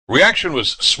Reaction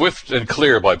was swift and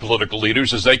clear by political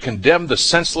leaders as they condemned the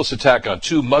senseless attack on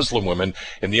two Muslim women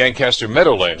in the Ancaster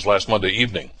Meadowlands last Monday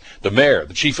evening. The mayor,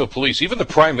 the chief of police, even the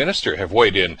prime minister have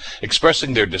weighed in,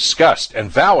 expressing their disgust and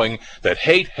vowing that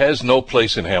hate has no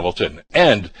place in Hamilton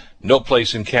and no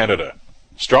place in Canada.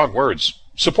 Strong words,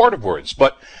 supportive words,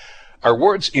 but are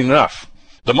words enough?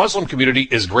 The Muslim community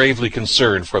is gravely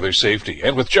concerned for their safety,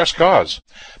 and with just cause.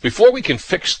 Before we can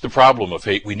fix the problem of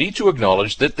hate, we need to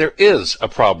acknowledge that there is a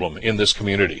problem in this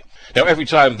community. Now, every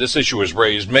time this issue is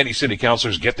raised, many city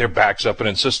councillors get their backs up and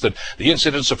insist that the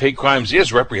incidence of hate crimes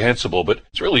is reprehensible, but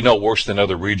it's really no worse than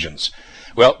other regions.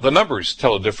 Well, the numbers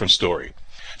tell a different story.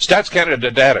 Stats Canada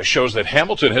data shows that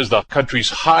Hamilton has the country's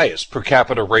highest per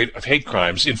capita rate of hate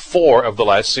crimes in 4 of the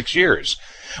last 6 years.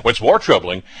 What's more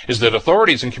troubling is that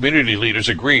authorities and community leaders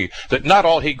agree that not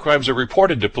all hate crimes are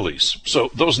reported to police, so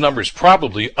those numbers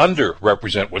probably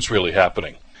underrepresent what's really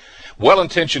happening.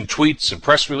 Well-intentioned tweets and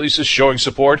press releases showing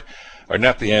support are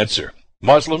not the answer.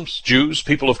 Muslims, Jews,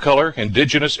 people of color,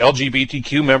 Indigenous,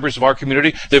 LGBTQ members of our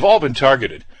community, they've all been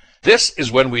targeted. This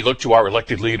is when we look to our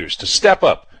elected leaders to step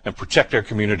up and protect our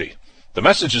community. The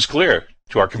message is clear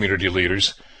to our community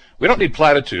leaders. We don't need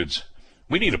platitudes.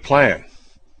 We need a plan.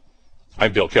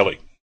 I'm Bill Kelly.